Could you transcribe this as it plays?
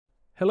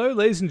Hello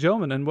ladies and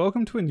gentlemen, and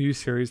welcome to a new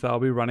series that I'll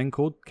be running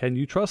called Can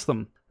You Trust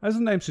Them? As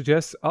the name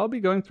suggests, I'll be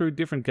going through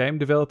different game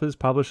developers,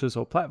 publishers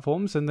or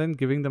platforms and then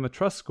giving them a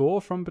trust score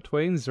from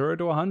between 0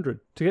 to 100.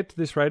 To get to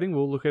this rating,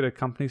 we'll look at a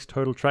company's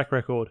total track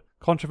record,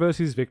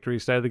 controversies,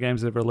 victories, state of the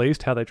games they've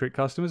released, how they treat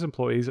customers,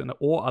 employees and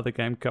or other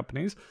game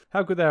companies,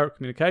 how good they are at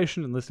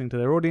communication and listening to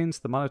their audience,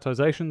 the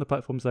monetization, the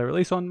platforms they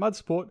release on, mud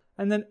support,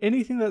 and then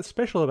anything that's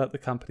special about the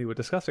company we're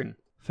discussing.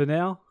 For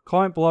now,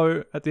 comment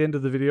below at the end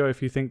of the video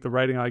if you think the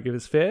rating I give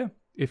is fair,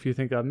 if you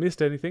think I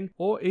missed anything,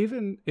 or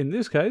even, in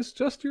this case,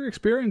 just your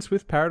experience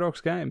with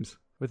Paradox games.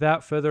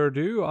 Without further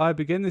ado, I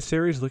begin this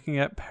series looking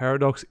at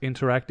Paradox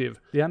Interactive,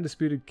 the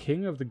undisputed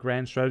king of the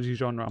grand strategy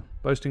genre,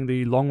 boasting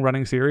the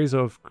long-running series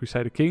of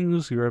Crusader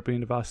Kings, Europa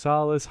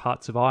Universalis,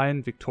 Hearts of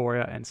Iron,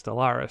 Victoria, and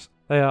Stellaris.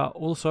 They are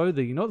also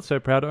the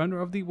not-so-proud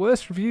owner of the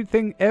worst-reviewed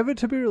thing ever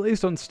to be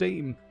released on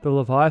Steam, the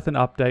Leviathan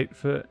update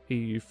for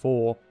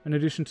EU4. In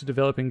addition to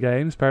developing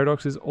games,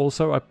 Paradox is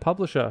also a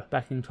publisher,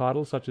 backing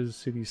titles such as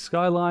Cities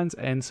Skylines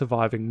and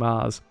Surviving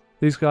Mars.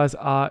 These guys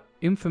are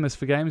infamous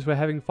for games where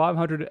having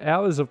 500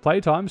 hours of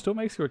playtime still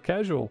makes you a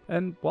casual,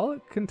 and while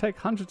it can take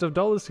hundreds of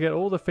dollars to get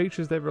all the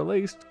features they've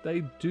released,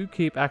 they do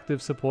keep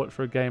active support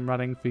for a game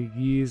running for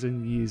years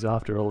and years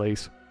after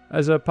release.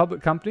 As a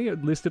public company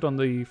listed on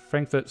the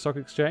Frankfurt Stock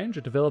Exchange,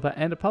 a developer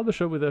and a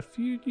publisher with a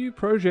few new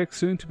projects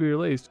soon to be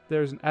released,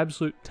 there is an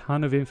absolute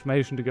ton of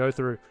information to go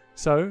through.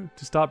 So,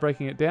 to start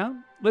breaking it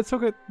down, let's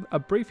look at a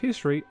brief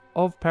history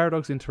of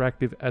Paradox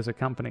Interactive as a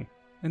company.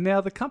 And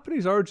now, the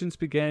company's origins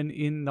began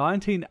in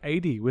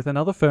 1980 with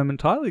another firm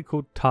entirely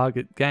called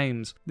Target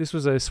Games. This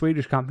was a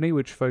Swedish company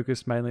which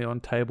focused mainly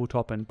on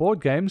tabletop and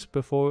board games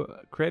before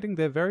creating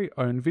their very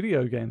own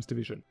video games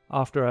division.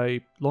 After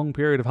a long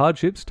period of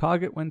hardships,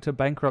 Target went to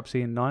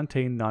bankruptcy in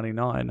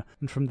 1999,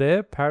 and from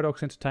there,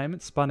 Paradox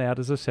Entertainment spun out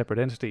as a separate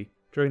entity.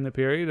 During the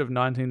period of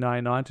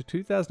 1999 to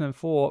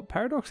 2004,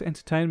 Paradox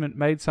Entertainment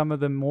made some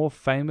of the more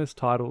famous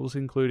titles,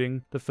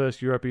 including the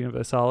first Europa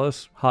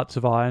Universalis, Hearts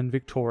of Iron,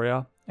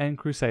 Victoria, and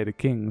Crusader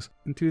Kings.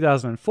 In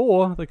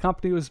 2004, the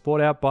company was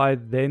bought out by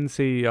then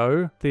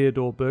CEO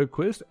Theodore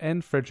Bergquist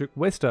and Frederick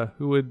Wester,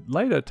 who would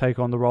later take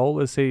on the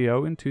role as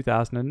CEO in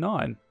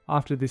 2009.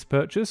 After this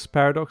purchase,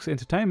 Paradox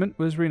Entertainment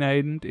was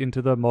renamed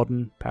into the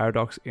modern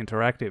Paradox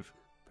Interactive.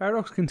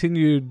 Paradox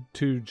continued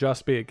to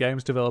just be a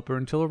games developer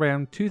until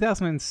around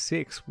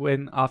 2006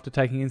 when, after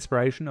taking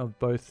inspiration of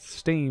both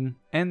Steam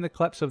and the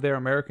collapse of their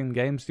American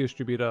games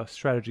distributor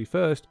Strategy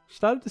First,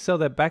 started to sell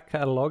their back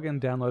catalogue and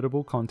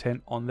downloadable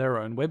content on their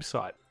own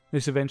website.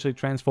 This eventually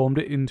transformed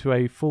it into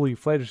a fully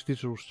fledged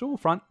digital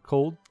storefront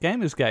called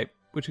Gamersgate,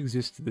 which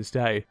exists to this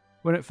day.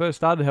 When it first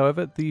started,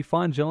 however, the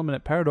fine gentlemen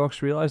at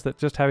Paradox realised that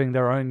just having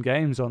their own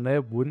games on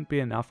there wouldn't be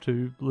enough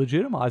to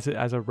legitimise it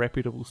as a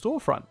reputable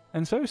storefront,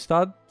 and so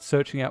started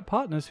searching out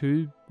partners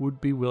who would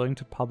be willing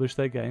to publish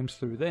their games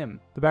through them.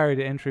 The barrier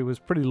to entry was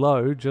pretty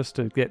low just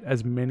to get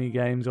as many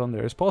games on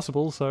there as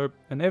possible, so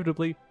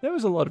inevitably there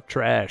was a lot of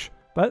trash.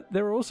 But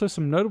there were also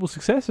some notable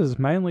successes,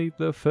 mainly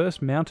the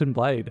first Mountain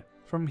Blade.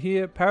 From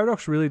here,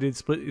 Paradox really did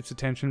split its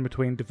attention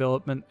between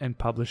development and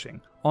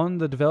publishing. On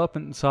the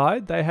development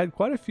side, they had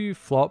quite a few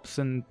flops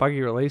and buggy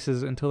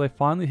releases until they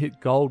finally hit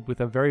gold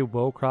with a very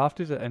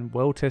well-crafted and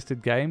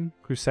well-tested game,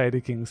 Crusader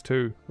Kings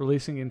 2,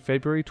 releasing in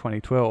February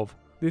 2012.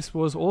 This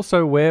was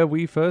also where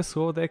we first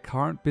saw their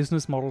current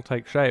business model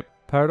take shape.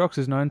 Paradox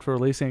is known for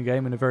releasing a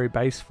game in a very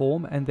base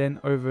form and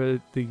then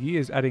over the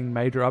years adding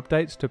major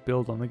updates to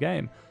build on the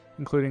game,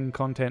 including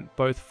content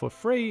both for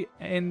free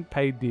and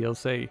paid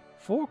DLC.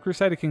 For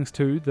Crusader Kings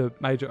 2, the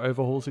major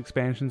overhauls,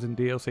 expansions and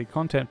DLC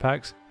content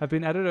packs have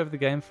been added over the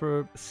game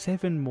for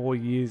 7 more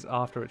years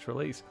after its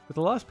release, with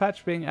the last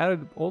patch being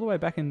added all the way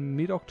back in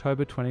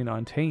mid-October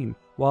 2019.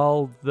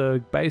 While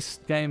the base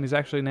game is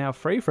actually now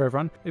free for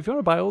everyone, if you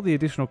want to buy all the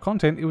additional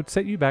content, it would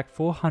set you back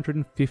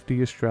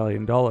 $450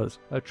 Australian dollars.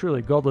 A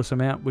truly godless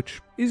amount,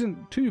 which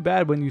isn't too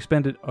bad when you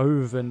spend it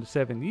over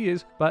 7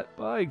 years, but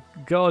by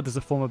God does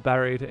it form a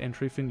barrier to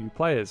entry for new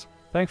players.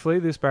 Thankfully,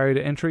 this barrier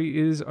to entry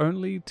is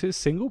only to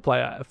single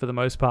player for the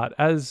most part,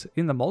 as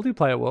in the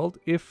multiplayer world,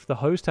 if the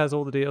host has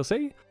all the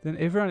DLC, then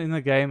everyone in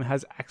the game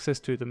has access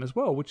to them as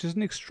well, which is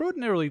an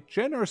extraordinarily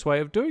generous way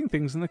of doing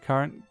things in the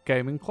current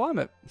gaming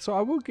climate, so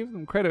I will give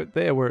them credit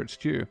there where it's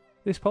due.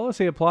 This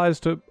policy applies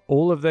to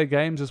all of their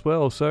games as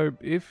well, so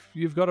if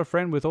you've got a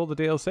friend with all the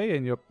DLC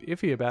and you're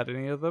iffy about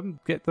any of them,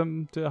 get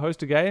them to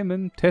host a game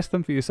and test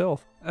them for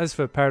yourself. As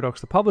for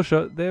Paradox the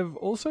publisher, they've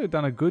also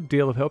done a good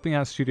deal of helping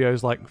out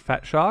studios like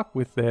Fat Shark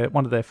with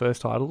one of their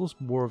first titles,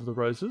 War of the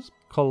Roses,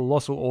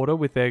 Colossal Order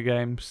with their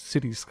game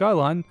Cities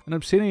Skyline, and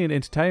Obsidian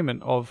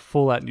Entertainment of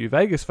Fallout New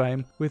Vegas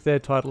fame with their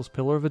titles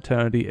Pillar of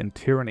Eternity and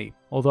Tyranny.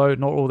 Although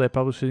not all their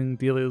publishing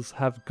deals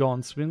have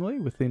gone swimmingly,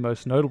 with the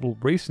most notable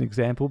recent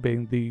example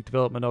being the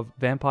development of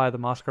Vampire the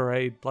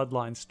Masquerade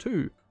Bloodlines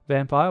 2.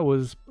 Vampire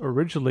was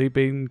originally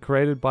being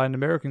created by an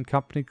American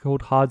company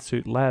called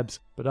Hardsuit Labs,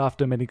 but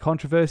after many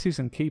controversies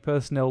and key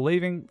personnel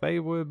leaving, they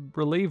were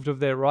relieved of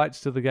their rights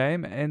to the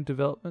game and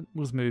development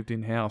was moved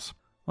in-house.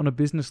 On a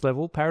business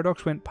level,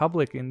 Paradox went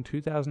public in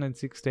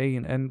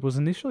 2016 and was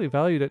initially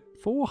valued at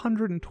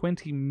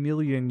 $420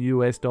 million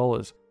US,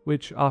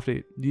 which,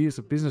 after years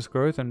of business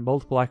growth and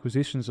multiple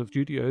acquisitions of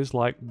studios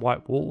like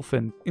White Wolf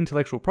and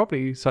intellectual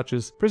property such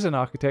as Prison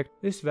Architect,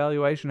 this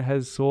valuation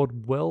has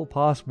soared well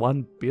past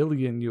 $1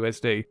 billion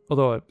USD.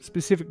 Although a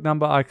specific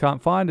number I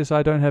can't find as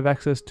I don't have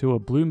access to a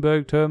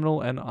Bloomberg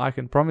terminal, and I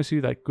can promise you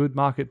that good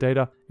market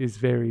data is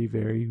very,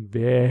 very,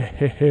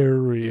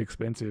 very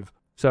expensive.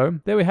 So,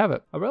 there we have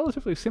it. A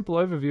relatively simple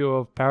overview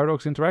of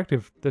Paradox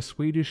Interactive, the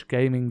Swedish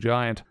gaming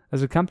giant.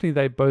 As a company,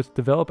 they both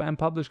develop and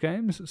publish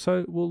games,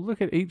 so we'll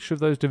look at each of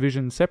those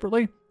divisions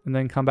separately and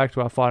then come back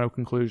to our final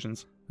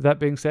conclusions. With that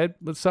being said,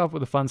 let's start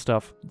with the fun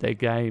stuff, their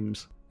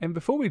games. And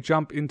before we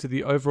jump into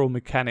the overall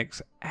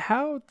mechanics,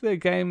 how their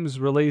game's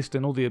released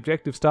and all the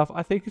objective stuff,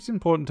 I think it's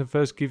important to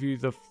first give you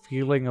the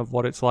feeling of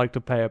what it's like to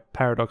play a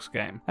Paradox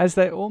game, as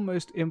they're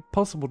almost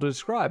impossible to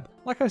describe.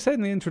 Like I said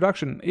in the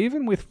introduction,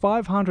 even with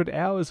 500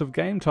 hours of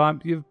game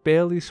time, you've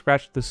barely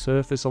scratched the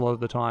surface a lot of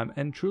the time,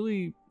 and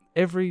truly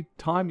every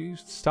time you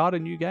start a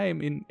new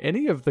game in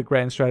any of the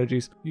grand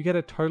strategies, you get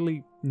a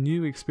totally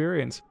new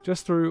experience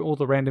just through all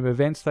the random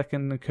events that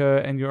can occur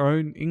and your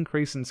own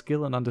increase in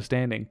skill and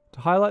understanding. To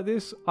highlight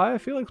this, I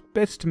feel it's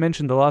best to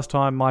mention the last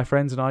time my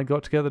friends and I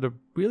got together to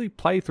really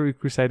play through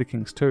Crusader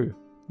Kings 2.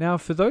 Now,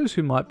 for those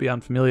who might be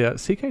unfamiliar,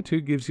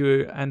 CK2 gives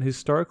you an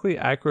historically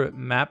accurate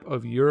map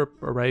of Europe,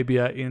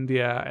 Arabia,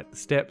 India, the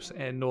steppes,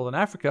 and Northern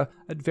Africa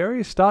at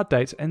various start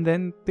dates, and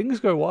then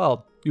things go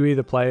wild. You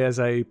either play as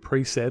a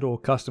preset or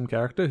custom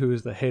character who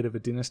is the head of a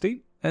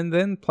dynasty, and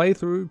then play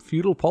through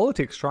feudal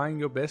politics, trying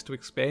your best to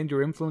expand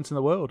your influence in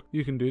the world.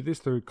 You can do this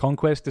through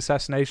conquest,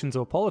 assassinations,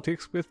 or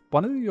politics, with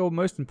one of your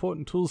most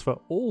important tools for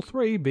all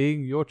three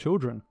being your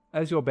children.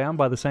 As you're bound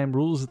by the same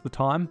rules at the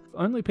time,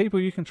 only people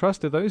you can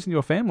trust are those in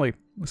your family,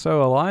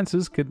 so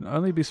alliances can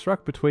only be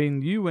struck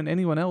between you and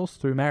anyone else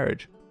through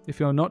marriage. If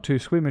you're not too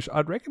squeamish,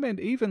 I'd recommend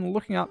even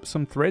looking up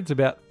some threads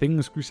about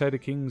things Crusader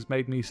Kings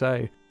made me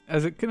say,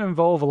 as it can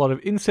involve a lot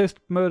of incest,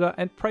 murder,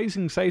 and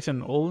praising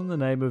Satan, all in the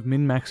name of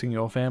min-maxing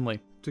your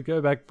family. To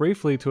go back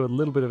briefly to a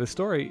little bit of a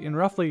story, in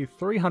roughly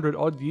 300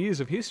 odd years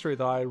of history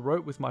that I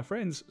wrote with my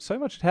friends, so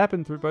much had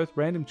happened through both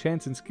random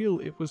chance and skill,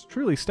 it was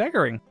truly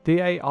staggering. The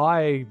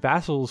AI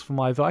vassals for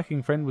my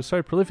Viking friend was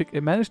so prolific,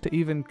 it managed to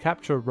even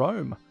capture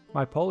Rome.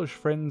 My Polish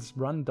friend's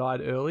run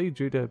died early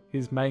due to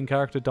his main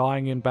character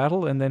dying in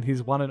battle and then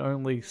his one and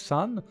only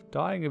son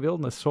dying of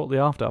illness shortly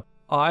after.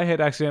 I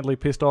had accidentally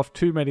pissed off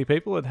too many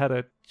people and had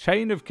a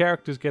chain of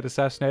characters get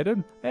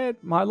assassinated, and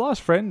my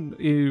last friend,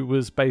 who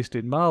was based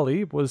in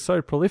Mali, was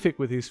so prolific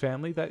with his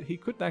family that he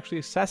couldn't actually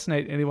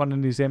assassinate anyone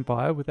in his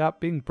empire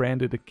without being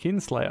branded a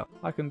kinslayer.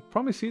 I can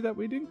promise you that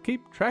we didn't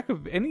keep track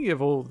of any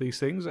of all of these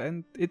things,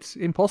 and it's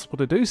impossible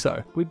to do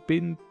so. We'd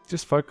been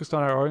just focused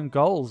on our own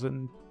goals,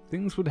 and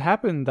things would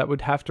happen that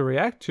we'd have to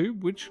react to,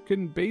 which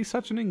can be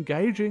such an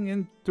engaging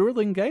and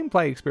thrilling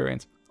gameplay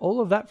experience. All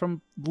of that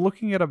from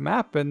looking at a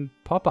map and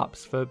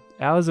pop-ups for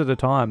hours at a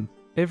time.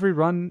 Every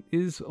run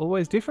is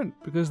always different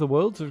because the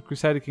worlds of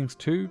Crusader Kings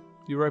 2,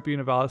 Europa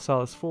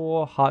Universalis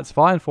 4, Hearts of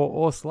Iron 4,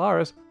 or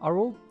Stellaris are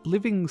all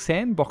living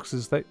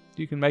sandboxes that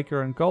you can make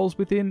your own goals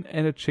within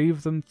and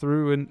achieve them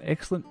through an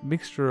excellent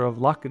mixture of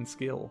luck and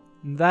skill.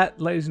 That,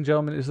 ladies and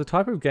gentlemen, is the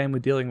type of game we're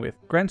dealing with.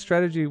 Grand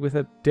strategy with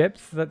a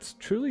depth that's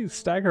truly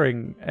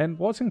staggering, and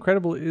what's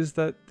incredible is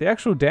that the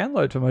actual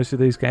download for most of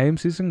these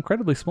games is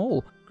incredibly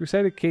small.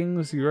 Crusader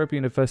Kings, Europa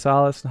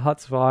Universalis, and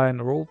Hearts of Iron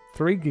are all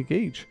 3 gig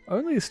each.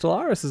 Only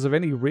Stellaris is of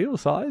any real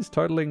size,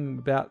 totaling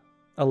about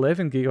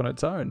 11 gig on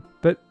its own.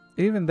 But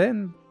even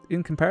then,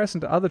 in comparison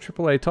to other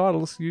AAA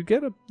titles, you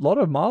get a lot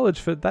of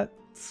mileage for that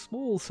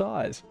small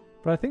size.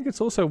 But I think it's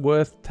also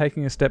worth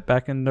taking a step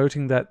back and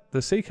noting that the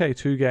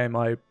CK2 game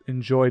I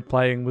enjoyed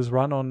playing was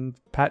run on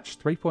patch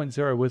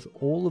 3.0 with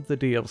all of the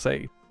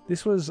DLC.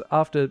 This was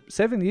after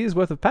 7 years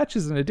worth of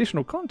patches and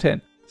additional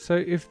content. So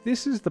if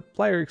this is the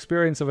player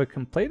experience of a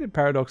completed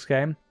Paradox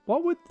game,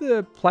 what would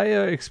the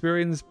player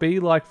experience be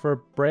like for a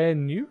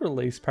brand new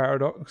release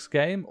Paradox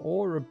game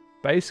or a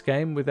base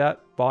game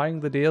without buying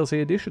the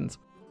DLC additions?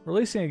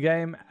 Releasing a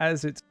game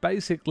as its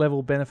basic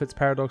level benefits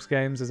Paradox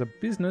games as a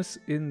business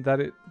in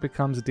that it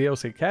becomes a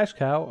DLC cash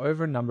cow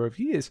over a number of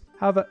years.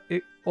 However,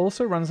 it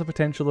also runs the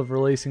potential of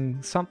releasing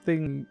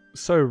something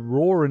so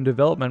raw in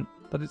development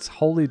that it's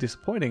wholly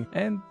disappointing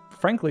and,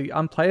 frankly,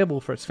 unplayable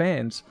for its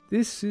fans.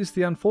 This is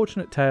the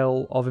unfortunate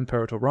tale of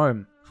Imperator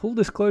Rome. Full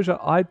disclosure,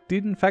 I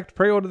did in fact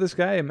pre-order this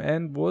game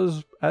and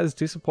was as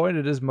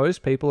disappointed as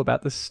most people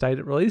about the state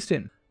it released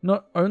in.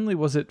 Not only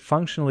was it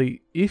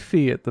functionally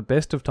iffy at the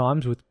best of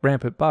times with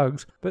rampant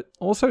bugs, but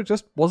also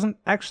just wasn't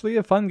actually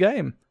a fun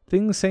game.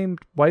 Things seemed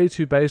way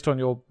too based on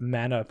your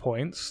mana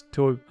points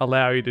to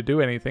allow you to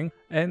do anything,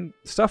 and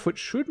stuff which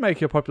should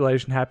make your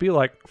population happy,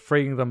 like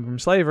freeing them from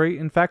slavery,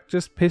 in fact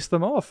just pissed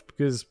them off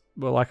because,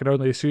 well, I can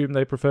only assume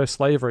they prefer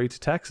slavery to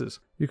taxes.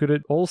 You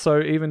could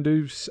also even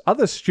do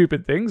other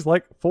stupid things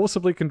like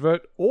forcibly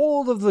convert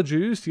all of the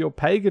Jews to your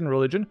pagan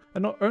religion,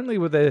 and not only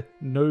were there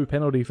no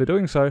penalty for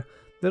doing so,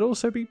 they'd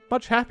also be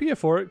much happier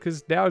for it,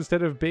 because now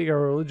instead of being a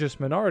religious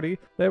minority,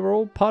 they were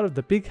all part of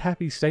the big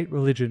happy state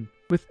religion.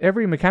 With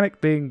every mechanic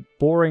being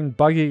boring,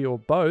 buggy, or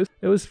both,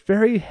 it was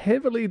very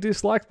heavily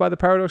disliked by the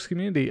Paradox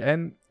community,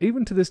 and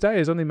even to this day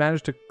has only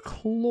managed to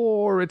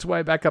claw its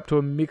way back up to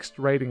a mixed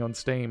rating on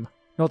Steam.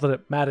 Not that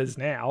it matters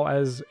now,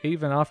 as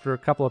even after a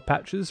couple of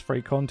patches,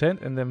 free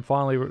content, and then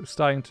finally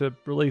starting to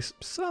release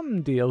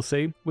some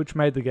DLC, which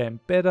made the game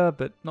better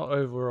but not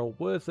overall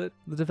worth it,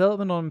 the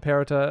development on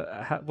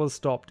Imperator was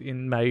stopped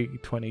in May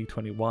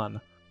 2021.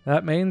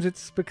 That means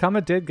it's become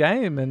a dead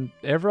game, and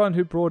everyone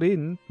who brought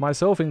in,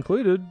 myself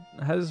included,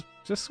 has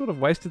just sort of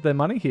wasted their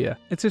money here.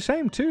 It's a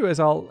shame too, as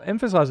I'll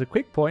emphasize a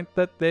quick point,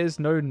 that there's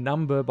no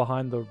number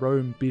behind the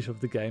Rome bit of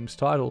the game's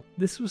title.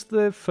 This was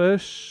the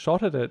first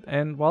shot at it,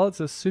 and while it's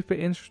a super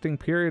interesting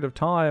period of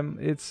time,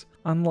 it's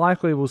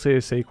unlikely we'll see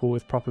a sequel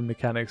with proper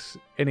mechanics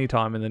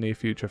anytime in the near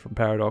future from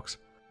Paradox.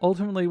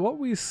 Ultimately, what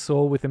we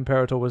saw with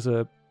Imperator was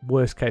a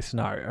worst case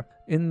scenario.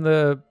 In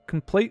the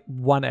complete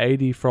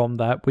 180 from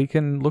that, we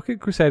can look at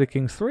Crusader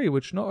Kings 3,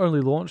 which not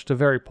only launched to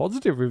very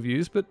positive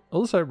reviews, but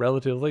also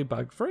relatively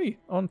bug-free.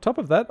 On top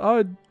of that, I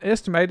would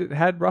estimate it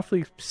had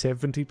roughly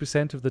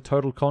 70% of the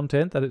total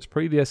content that its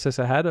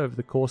predecessor had over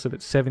the course of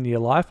its 7-year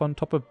life, on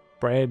top of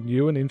brand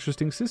new and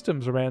interesting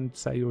systems around,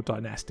 say, your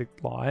dynastic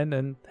line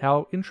and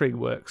how intrigue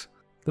works.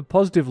 The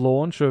positive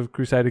launch of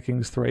Crusader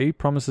Kings 3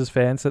 promises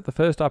fans that the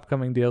first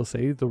upcoming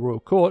DLC, The Royal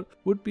Court,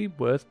 would be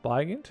worth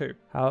buying into.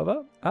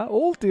 However, are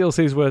all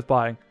DLCs worth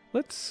buying?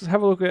 Let's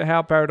have a look at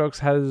how Paradox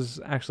has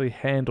actually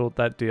handled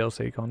that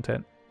DLC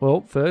content.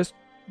 Well, first,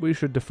 we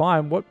should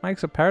define what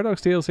makes a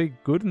Paradox DLC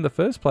good in the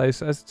first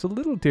place, as it's a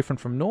little different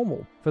from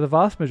normal. For the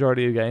vast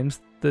majority of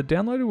games, the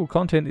downloadable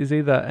content is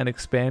either an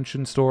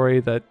expansion story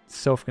that's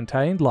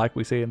self-contained, like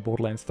we see in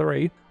Borderlands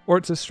 3, or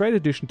it's a straight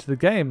addition to the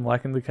game,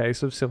 like in the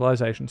case of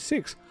Civilization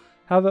 6.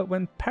 However,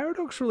 when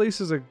Paradox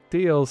releases a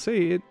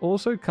DLC, it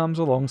also comes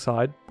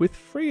alongside with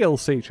free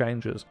DLC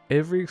changes.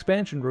 Every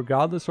expansion,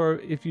 regardless of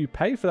if you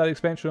pay for that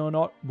expansion or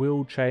not,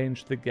 will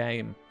change the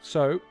game.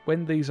 So,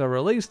 when these are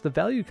released, the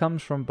value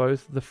comes from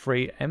both the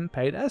free and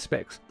paid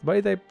aspects. The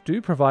way they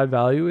do provide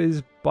value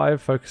is by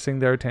focusing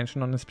their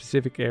attention on a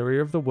specific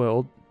area of the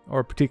world or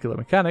a particular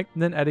mechanic,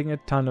 and then adding a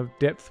ton of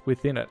depth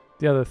within it.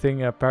 The other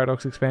thing a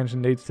Paradox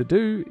expansion needs to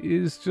do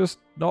is just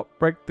not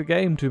break the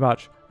game too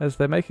much, as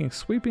they're making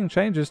sweeping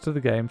changes to the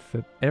game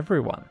for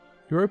everyone.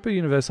 Europa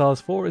Universalis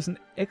 4 is an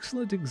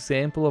excellent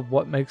example of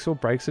what makes or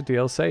breaks a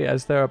DLC,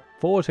 as there are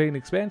 14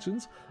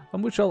 expansions,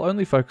 on which I'll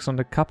only focus on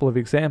a couple of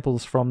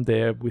examples from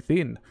there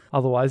within.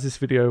 Otherwise, this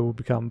video will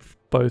become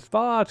both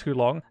far too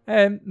long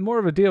and more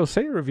of a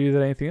DLC review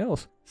than anything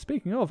else.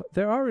 Speaking of,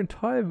 there are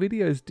entire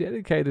videos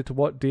dedicated to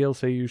what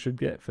DLC you should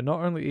get for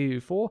not only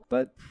EU4,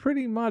 but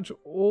pretty much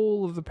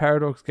all of the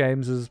Paradox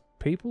games, as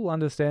people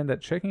understand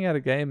that checking out a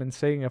game and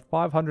seeing a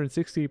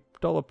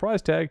 $560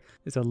 price tag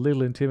is a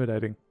little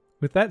intimidating.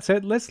 With that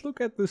said, let's look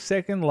at the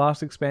second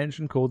last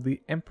expansion called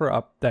the Emperor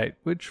Update,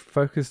 which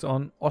focused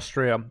on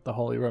Austria, the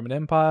Holy Roman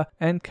Empire,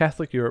 and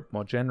Catholic Europe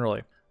more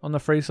generally. On the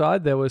free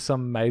side, there were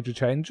some major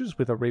changes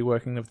with a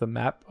reworking of the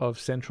map of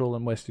Central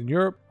and Western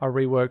Europe, a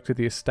rework to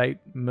the estate,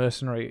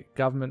 mercenary,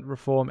 government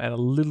reform, and a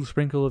little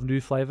sprinkle of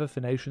new flavour for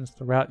nations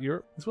throughout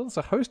Europe, as well as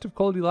a host of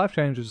quality life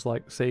changes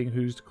like seeing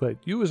who's declared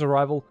you as a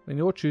rival when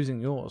you're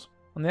choosing yours.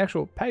 On the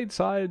actual paid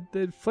side,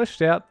 they'd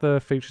fleshed out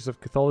the features of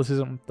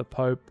Catholicism, the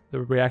Pope,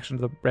 the reaction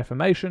to the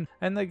Reformation,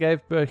 and they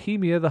gave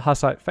Bohemia the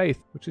Hussite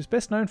faith, which is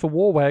best known for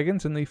war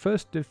wagons and the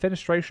first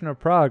defenestration of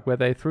Prague, where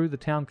they threw the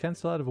town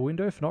council out of a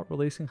window for not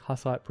releasing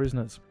Hussite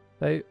prisoners.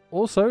 They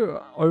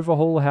also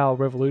overhaul how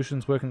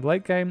revolutions work in the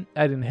late game,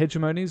 add in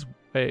hegemonies,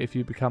 where if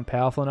you become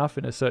powerful enough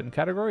in a certain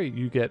category,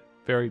 you get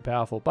very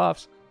powerful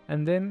buffs,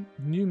 and then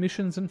new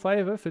missions and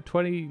flavour for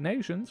 20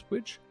 nations,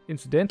 which,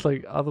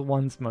 incidentally, are the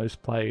ones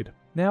most played.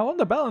 Now, on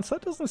the balance,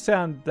 that doesn't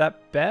sound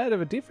that bad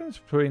of a difference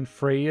between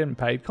free and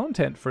paid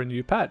content for a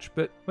new patch,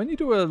 but when you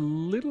do a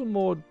little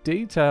more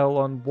detail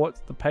on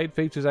what the paid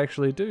features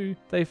actually do,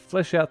 they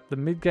flesh out the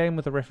mid-game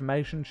with the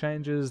Reformation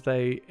changes,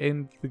 they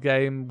end the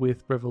game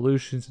with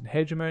revolutions and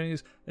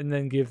hegemonies, and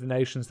then give the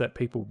nations that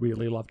people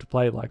really love to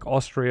play, like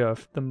Austria,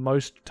 the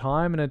most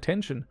time and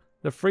attention.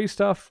 The free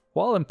stuff,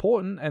 while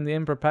important, and the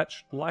Emperor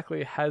patch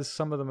likely has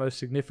some of the most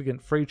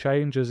significant free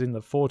changes in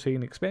the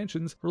 14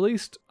 expansions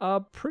released,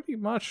 are pretty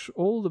much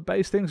all the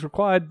base things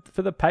required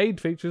for the paid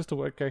features to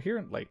work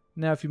coherently.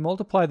 Now, if you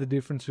multiply the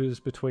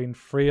differences between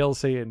free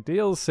LC and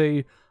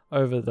DLC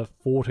over the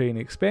 14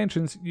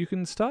 expansions, you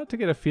can start to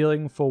get a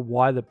feeling for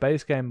why the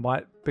base game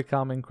might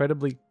become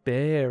incredibly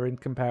bare in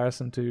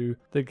comparison to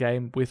the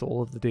game with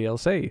all of the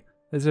DLC.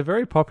 There's a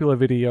very popular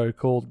video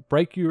called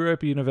Break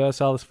Europa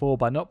Universalis 4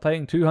 by not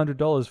paying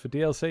 $200 for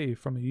DLC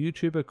from a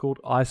YouTuber called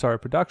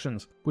iSorrow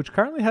Productions, which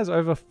currently has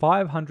over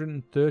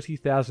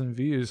 530,000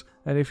 views.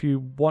 And if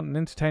you want an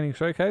entertaining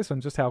showcase on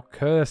just how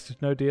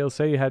cursed no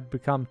DLC had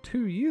become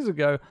 2 years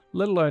ago,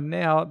 let alone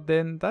now,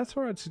 then that's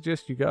where I'd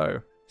suggest you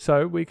go.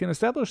 So we can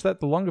establish that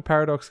the longer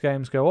Paradox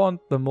games go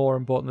on, the more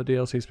important the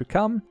DLCs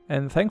become,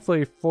 and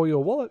thankfully for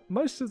your wallet,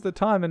 most of the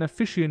time an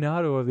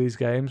aficionado of these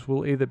games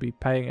will either be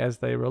paying as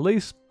they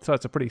release, so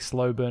it's a pretty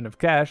slow burn of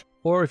cash,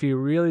 or if you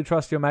really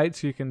trust your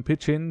mates, you can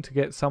pitch in to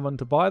get someone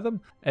to buy them,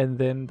 and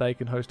then they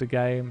can host a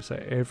game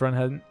so everyone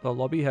in the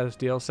lobby has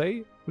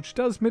DLC, which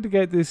does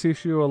mitigate this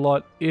issue a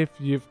lot if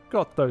you've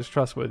got those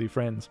trustworthy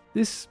friends.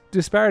 This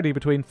disparity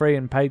between free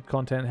and paid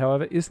content,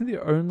 however, isn't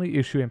the only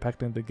issue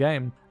impacting the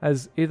game,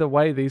 as either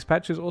way these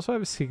patches also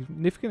have a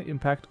significant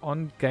impact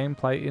on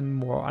gameplay in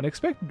more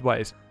unexpected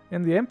ways.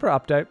 In the Emperor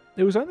update,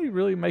 it was only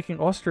really making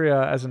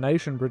Austria as a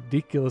nation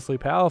ridiculously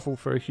powerful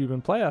for a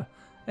human player,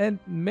 and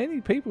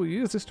many people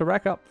use this to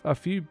rack up a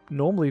few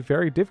normally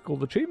very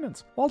difficult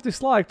achievements. While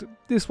disliked,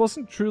 this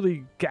wasn't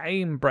truly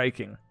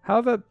game-breaking.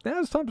 However, now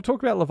it's time to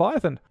talk about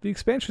Leviathan, the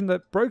expansion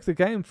that broke the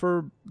game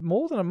for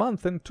more than a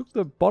month and took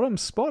the bottom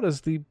spot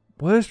as the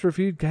worst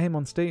reviewed game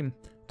on Steam,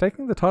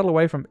 taking the title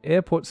away from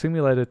Airport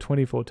Simulator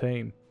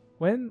 2014.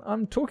 When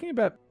I'm talking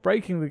about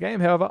breaking the game,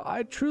 however,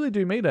 I truly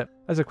do mean it.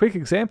 As a quick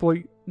example,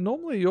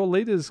 normally your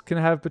leaders can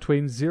have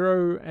between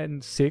 0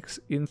 and 6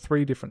 in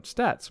 3 different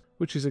stats,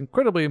 which is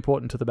incredibly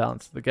important to the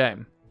balance of the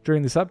game.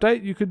 During this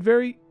update, you could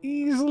very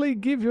easily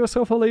give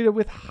yourself a leader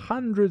with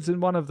hundreds in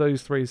one of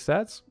those 3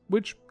 stats,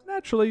 which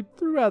naturally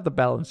threw out the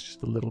balance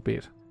just a little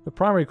bit. The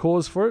primary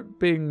cause for it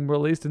being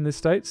released in this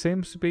state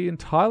seems to be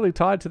entirely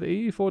tied to the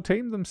EU4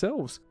 team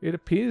themselves. It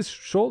appears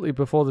shortly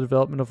before the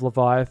development of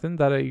Leviathan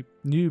that a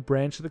new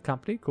branch of the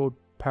company called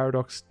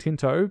Paradox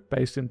Tinto,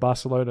 based in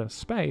Barcelona,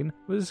 Spain,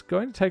 was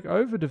going to take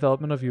over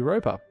development of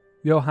Europa.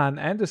 Johan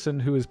Andersen,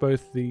 who is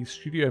both the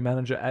studio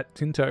manager at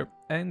Tinto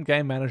and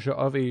game manager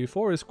of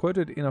EU4, is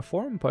quoted in a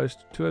forum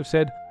post to have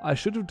said, "I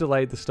should have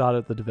delayed the start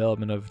of the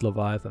development of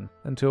Leviathan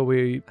until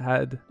we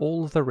had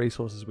all of the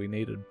resources we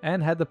needed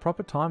and had the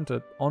proper time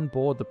to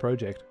onboard the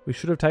project. We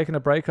should have taken a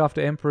break after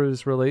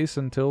Emperor's release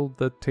until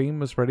the team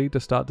was ready to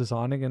start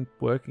designing and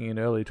working in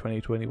early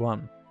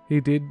 2021.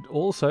 He did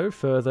also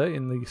further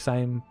in the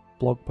same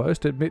blog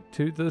post admit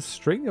to the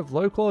string of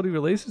low quality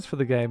releases for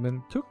the game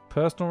and took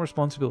personal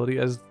responsibility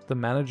as the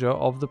manager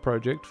of the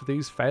project for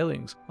these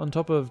failings, on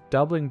top of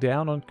doubling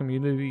down on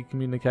community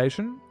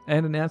communication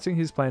and announcing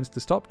his plans to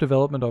stop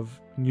development of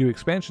new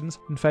expansions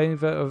in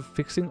favour of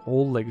fixing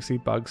all legacy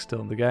bugs still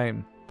in the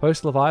game.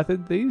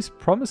 Post-Leviathan, these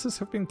promises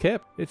have been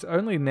kept. It's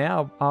only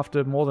now,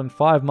 after more than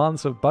 5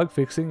 months of bug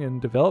fixing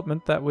and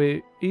development, that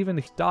we're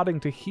even starting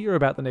to hear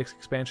about the next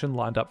expansion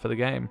lined up for the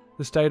game.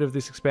 The state of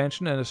this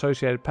expansion and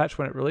associated patch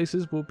when it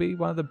releases will be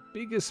one of the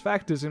biggest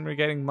factors in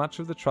regaining much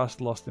of the trust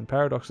lost in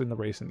Paradox in the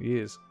recent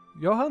years.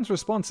 Johan's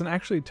response and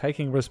actually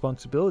taking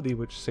responsibility,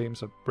 which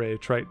seems a rare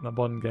trait in the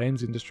modern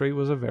games industry,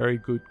 was a very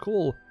good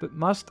call, but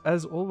must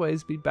as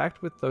always be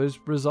backed with those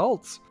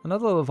results.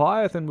 Another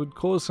Leviathan would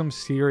cause some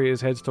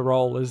serious heads to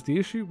roll, as the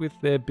issue with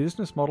their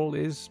business model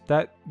is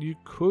that you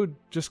could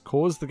just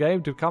cause the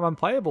game to become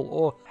unplayable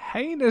or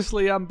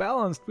heinously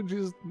unbalanced, which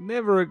is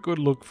never a good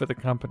look for the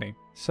company.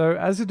 So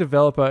as a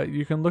developer,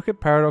 you can look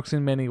at Paradox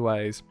in many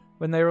ways.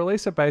 When they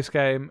release a base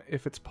game,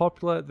 if it's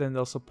popular, then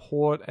they'll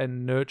support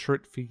and nurture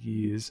it for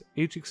years.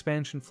 Each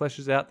expansion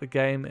fleshes out the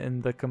game,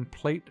 and the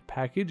complete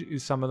package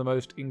is some of the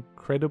most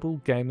incredible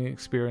gaming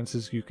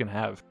experiences you can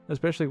have,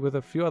 especially with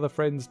a few other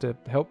friends to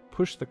help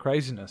push the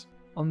craziness.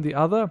 On the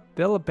other,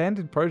 they'll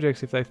abandon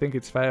projects if they think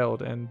it's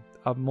failed, and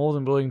are more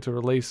than willing to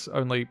release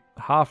only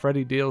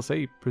half-ready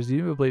DLC,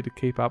 presumably to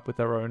keep up with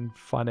their own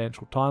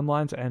financial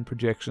timelines and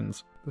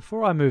projections.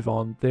 Before I move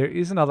on, there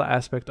is another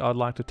aspect I'd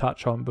like to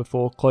touch on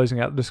before closing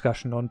out the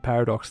discussion on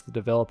Paradox the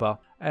developer,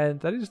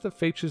 and that is the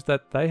features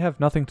that they have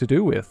nothing to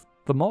do with.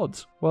 The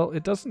mods. Well,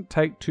 it doesn't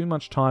take too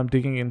much time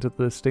digging into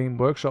the Steam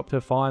Workshop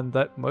to find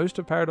that most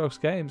of Paradox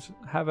games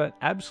have an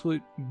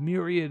absolute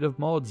myriad of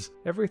mods.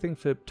 Everything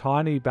from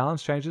tiny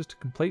balance changes to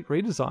complete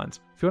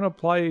redesigns. If you want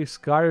to play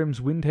Skyrim's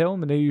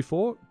Windhelm in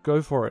EU4,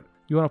 go for it.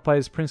 You want to play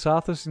as Prince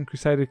Arthas in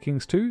Crusader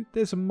Kings 2?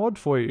 There's a mod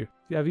for you.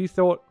 Have you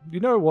thought,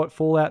 you know what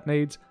Fallout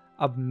needs?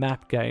 A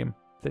map game.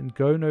 Then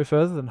go no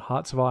further than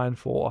Hearts of Iron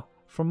 4.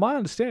 From my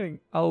understanding,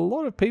 a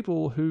lot of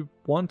people who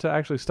want to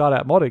actually start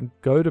out modding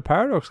go to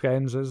Paradox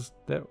games as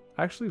they're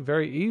actually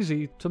very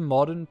easy to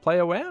mod and play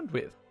around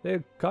with.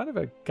 They're kind of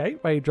a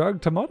gateway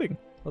drug to modding.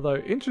 Although,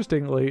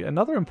 interestingly,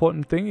 another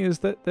important thing is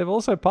that they've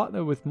also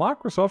partnered with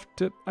Microsoft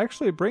to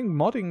actually bring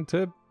modding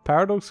to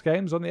Paradox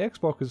games on the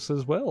Xbox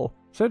as well.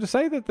 So to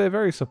say that they're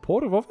very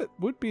supportive of it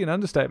would be an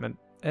understatement,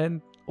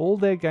 and all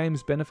their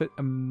games benefit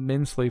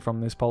immensely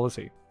from this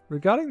policy.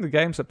 Regarding the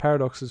games that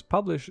Paradox has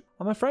published,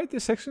 I'm afraid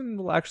this section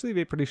will actually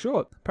be pretty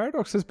short.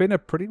 Paradox has been a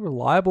pretty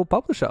reliable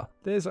publisher.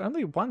 There's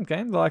only one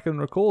game that I can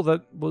recall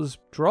that was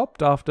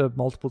dropped after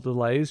multiple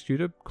delays due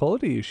to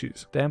quality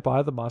issues,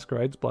 Vampire the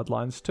Masquerade's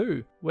Bloodlines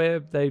 2, where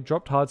they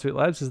dropped Hardsuit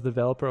Labs as the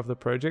developer of the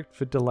project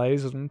for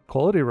delays and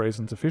quality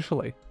reasons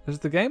officially, as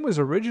the game was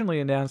originally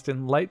announced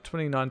in late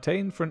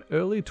 2019 for an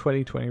early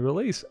 2020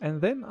 release, and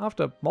then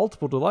after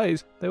multiple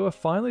delays, they were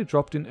finally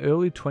dropped in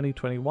early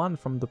 2021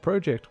 from the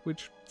project,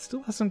 which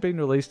still hasn't been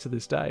released to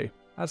this day.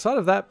 Outside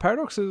of that,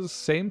 Paradox has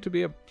seemed to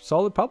be a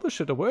solid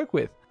publisher to work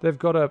with. They've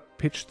got a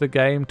pitch the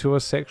game to a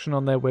section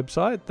on their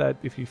website that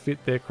if you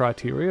fit their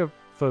criteria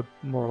for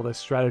more or less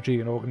strategy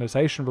and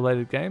organization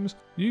related games,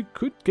 you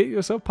could get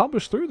yourself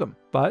published through them.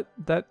 But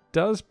that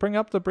does bring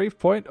up the brief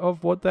point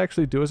of what they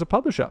actually do as a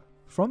publisher.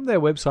 From their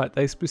website,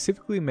 they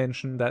specifically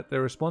mention that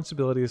their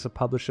responsibility as a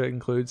publisher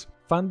includes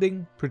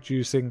funding,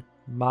 producing,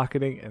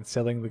 marketing, and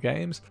selling the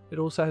games. It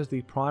also has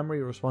the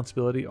primary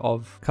responsibility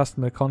of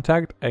customer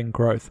contact and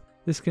growth.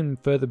 This can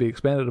further be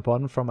expanded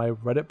upon from a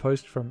Reddit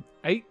post from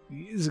 8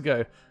 years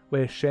ago,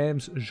 where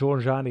Shams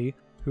Georgiani,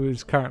 who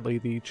is currently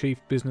the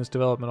Chief Business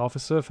Development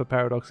Officer for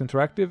Paradox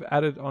Interactive,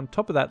 added on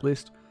top of that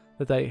list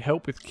that they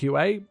help with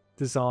QA,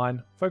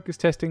 design, focus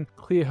testing,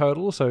 clear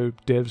hurdles so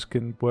devs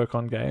can work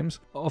on games,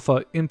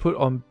 offer input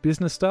on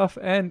business stuff,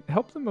 and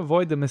help them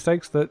avoid the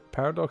mistakes that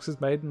Paradox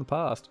has made in the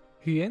past.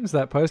 He ends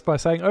that post by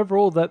saying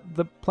overall that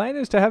the plan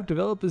is to have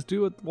developers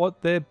do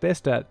what they're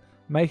best at,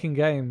 making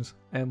games,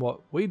 and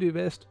what we do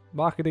best,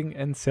 marketing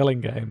and selling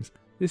games.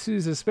 This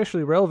is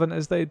especially relevant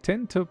as they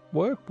tend to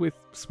work with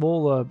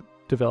smaller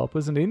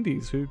developers and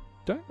indies who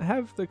don't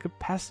have the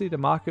capacity to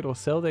market or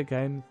sell their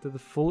game to the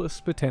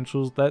fullest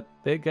potentials that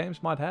their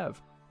games might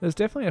have. There's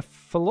definitely a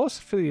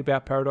philosophy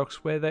about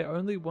Paradox where they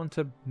only want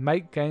to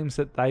make games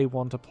that they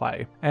want to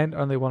play, and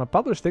only want to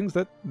publish things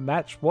that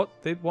match what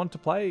they'd want to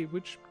play,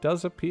 which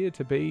does appear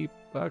to be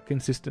a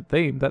consistent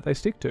theme that they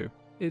stick to.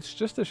 It's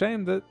just a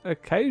shame that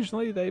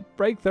occasionally they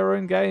break their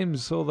own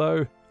games,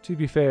 although, to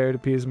be fair, it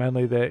appears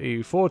mainly their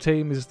EU4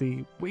 team is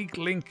the weak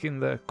link in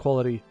the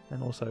quality,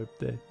 and also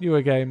their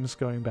newer games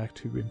going back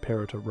to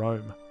Imperator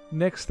Rome.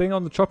 Next thing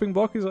on the chopping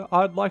block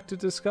I'd like to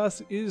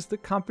discuss is the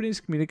company's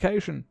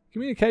communication.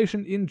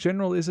 Communication in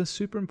general is a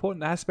super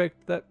important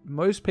aspect that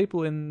most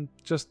people in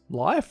just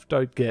life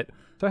don't get.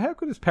 So how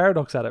good is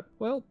Paradox at it?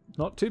 Well,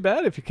 not too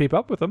bad if you keep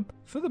up with them.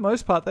 For the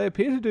most part, they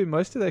appear to do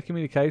most of their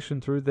communication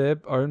through their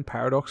own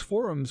Paradox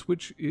forums,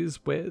 which is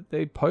where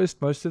they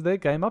post most of their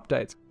game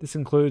updates. This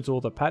includes all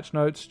the patch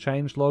notes,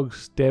 change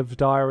logs, dev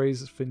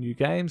diaries for new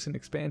games and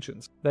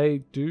expansions.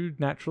 They do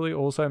naturally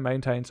also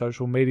maintain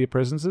social media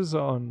presences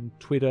on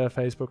Twitter,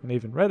 Facebook, and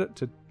even Reddit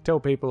to tell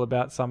people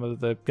about some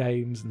of the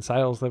games and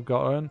sales they've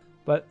got on,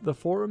 but the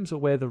forums are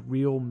where the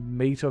real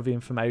meat of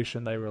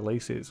information they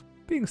release is.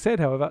 Being said,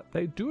 however,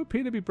 they do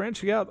appear to be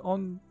branching out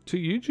on to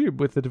YouTube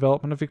with the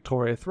development of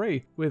Victoria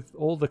 3, with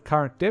all the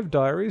current dev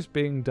diaries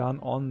being done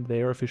on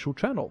their official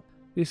channel.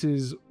 This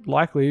is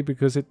likely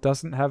because it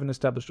doesn't have an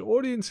established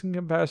audience in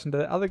comparison to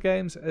the other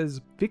games,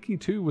 as Vicky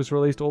 2 was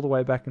released all the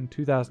way back in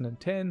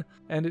 2010,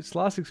 and its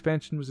last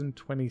expansion was in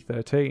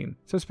 2013.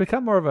 So it's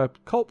become more of a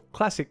cult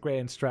classic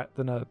Grand Strat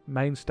than a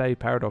mainstay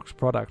Paradox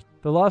product.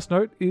 The last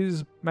note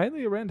is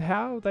mainly around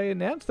how they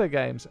announce their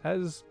games,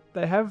 as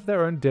they have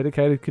their own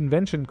dedicated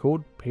convention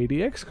called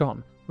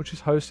PDXCon, which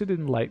is hosted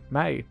in late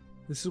May.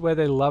 This is where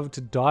they love to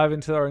dive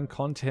into their own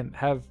content,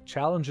 have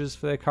challenges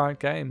for their current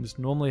games,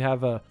 normally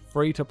have a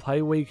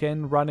free-to-play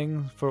weekend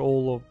running for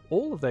all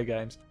of their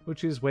games,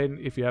 which is when,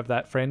 if you have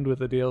that friend with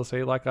the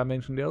DLC like I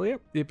mentioned earlier,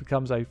 it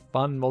becomes a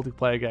fun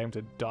multiplayer game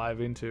to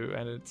dive into,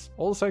 and it's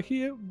also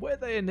here where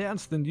they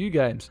announce the new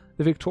games.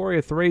 The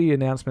Victoria 3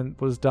 announcement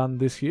was done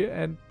this year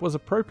and was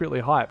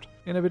appropriately hyped.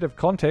 In a bit of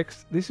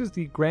context, this is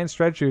the grand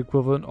strategy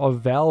equivalent of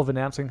Valve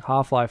announcing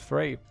Half-Life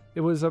 3.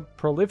 It was a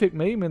prolific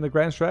meme in the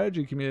grand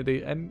strategy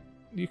community, and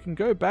you can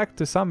go back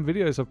to some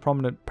videos of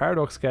prominent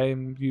Paradox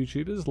game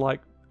YouTubers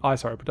like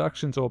ISO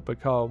Productions or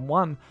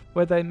Bacoa1,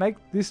 where they make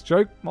this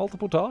joke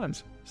multiple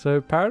times. So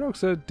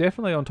Paradox are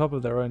definitely on top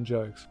of their own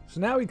jokes. So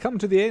now we come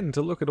to the end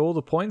to look at all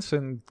the points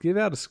and give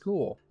out a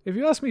score. If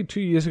you asked me 2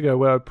 years ago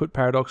where I'd put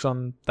Paradox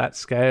on that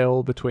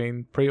scale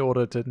between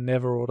pre-order to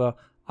never order,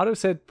 I'd have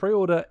said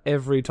pre-order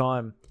every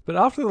time. But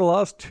after the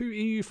last 2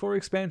 EU4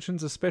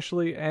 expansions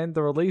especially, and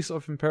the release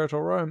of Imperator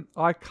Rome,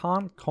 I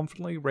can't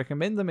confidently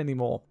recommend them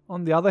anymore.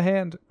 On the other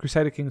hand,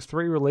 Crusader Kings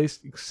 3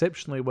 released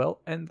exceptionally well,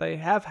 and they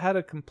have had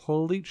a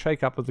complete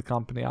shake-up of the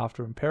company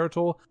after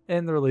Imperator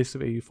and the release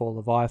of EU4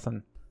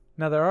 Leviathan.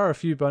 Now, there are a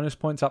few bonus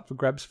points up for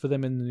grabs for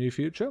them in the near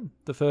future.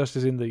 The first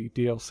is in the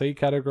DLC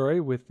category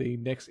with the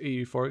next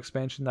EU4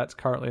 expansion that's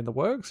currently in the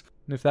works,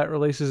 and if that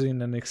releases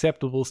in an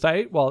acceptable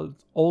state while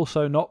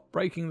also not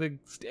breaking the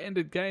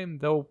standard game,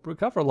 they'll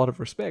recover a lot of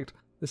respect.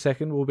 The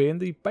second will be in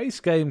the base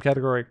game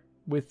category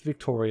with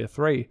Victoria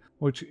 3,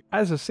 which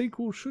as a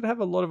sequel should have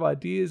a lot of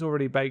ideas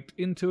already baked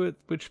into it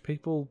which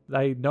people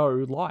they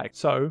know like.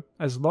 So,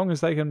 as long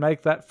as they can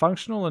make that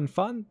functional and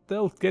fun,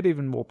 they'll get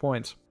even more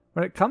points.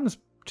 When it comes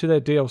to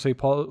their DLC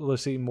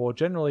policy more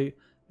generally,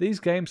 these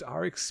games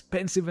are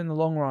expensive in the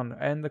long run,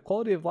 and the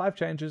quality of life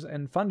changes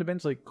and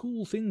fundamentally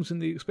cool things in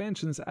the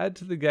expansions add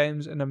to the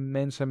games an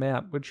immense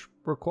amount, which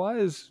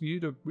requires you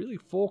to really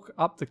fork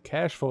up the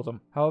cash for them.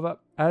 However,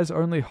 as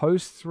only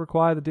hosts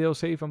require the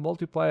DLC for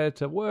multiplayer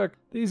to work,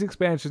 these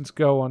expansions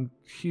go on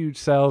huge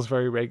sales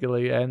very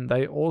regularly, and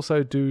they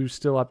also do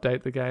still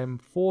update the game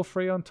for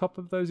free on top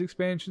of those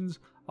expansions.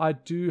 I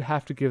do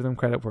have to give them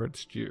credit where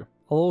it's due.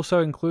 I'll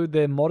also include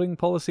their modding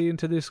policy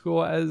into this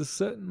score, as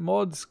certain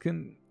mods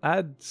can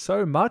add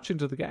so much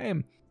into the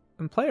game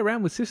and play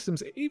around with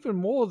systems even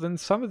more than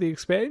some of the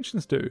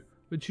expansions do,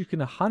 which you can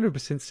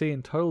 100% see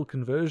in total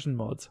conversion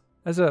mods.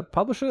 As a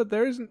publisher,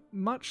 there isn't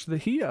much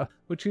here,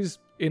 which is,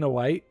 in a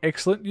way,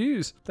 excellent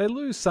news. They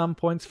lose some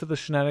points for the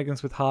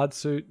shenanigans with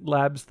Hardsuit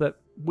Labs that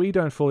we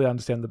don't fully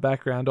understand the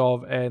background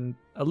of, and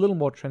a little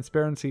more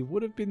transparency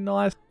would have been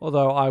nice,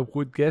 although I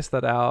would guess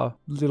that our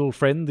little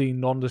friendly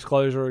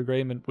non-disclosure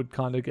agreement would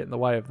kind of get in the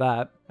way of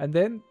that. And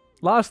then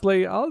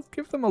lastly, I'll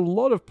give them a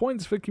lot of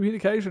points for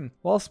communication.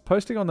 Whilst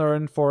posting on their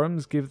own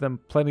forums give them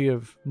plenty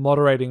of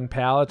moderating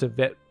power to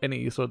vet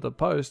any sort of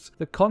posts,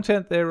 the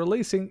content they're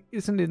releasing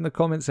isn't in the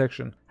comment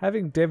section.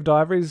 Having dev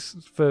diaries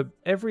for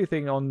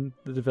everything on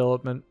the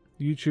development,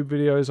 YouTube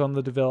videos on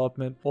the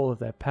development, all of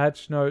their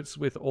patch notes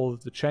with all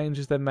of the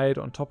changes they made,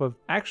 on top of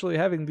actually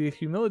having the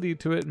humility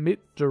to admit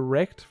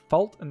direct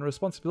fault and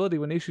responsibility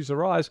when issues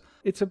arise,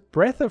 it's a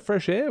breath of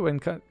fresh air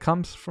when it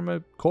comes from a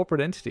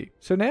corporate entity.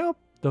 So now,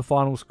 the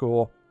final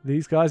score.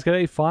 These guys get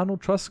a final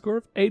trust score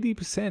of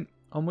 80%,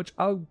 on which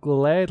I'll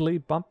gladly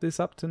bump this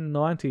up to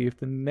 90 if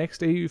the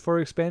next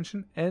EU4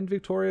 expansion and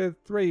Victoria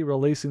 3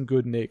 release in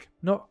good nick.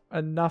 Not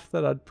enough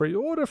that I'd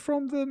pre-order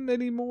from them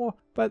anymore,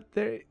 but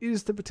there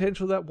is the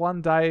potential that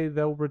one day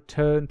they'll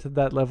return to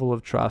that level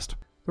of trust.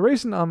 The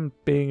reason I'm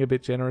being a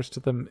bit generous to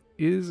them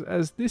is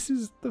as this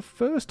is the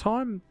first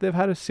time they've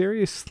had a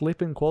serious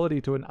slip in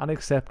quality to an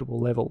unacceptable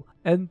level,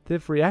 and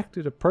they've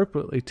reacted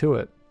appropriately to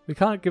it. We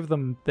can't give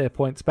them their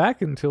points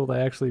back until they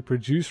actually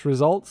produce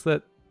results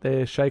that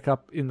their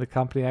shake-up in the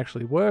company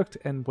actually worked,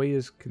 and we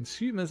as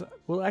consumers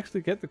will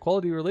actually get the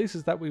quality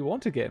releases that we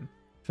want again.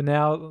 For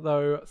now,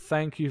 though,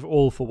 thank you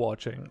all for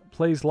watching.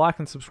 Please like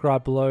and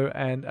subscribe below,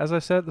 and as I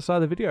said at the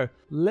start of the video,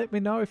 let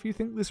me know if you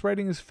think this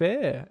rating is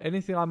fair,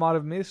 anything I might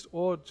have missed,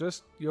 or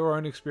just your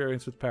own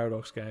experience with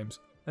Paradox games.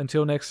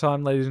 Until next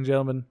time, ladies and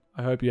gentlemen,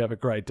 I hope you have a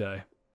great day.